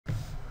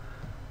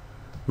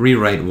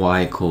Rewrite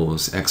y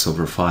equals x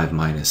over 5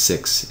 minus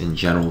 6 in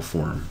general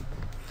form.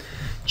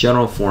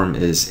 General form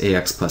is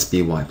ax plus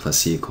by plus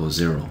c equals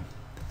 0.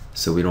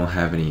 So we don't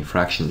have any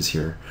fractions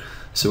here.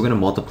 So we're going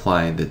to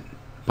multiply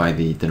by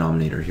the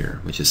denominator here,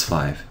 which is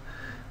 5.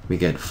 We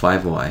get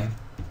 5y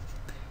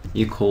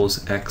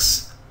equals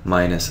x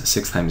minus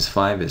 6 times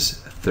 5 is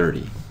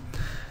 30.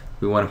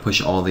 We want to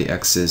push all the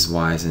x's,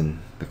 y's, and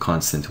the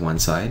constant to one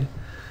side.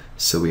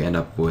 So we end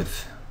up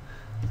with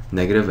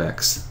negative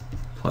x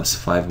plus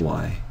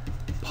 5y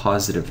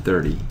positive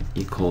 30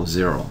 equals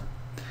 0.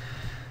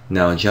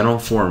 Now in general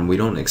form, we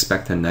don't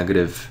expect a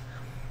negative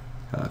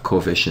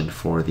coefficient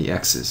for the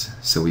x's.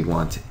 So we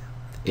want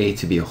a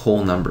to be a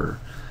whole number.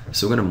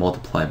 So we're going to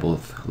multiply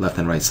both left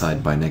and right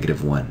side by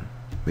negative 1.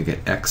 We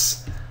get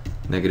x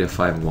negative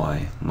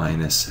 5y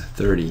minus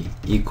 30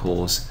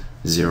 equals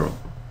 0.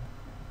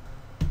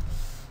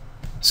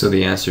 So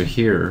the answer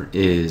here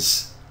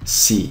is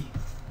C.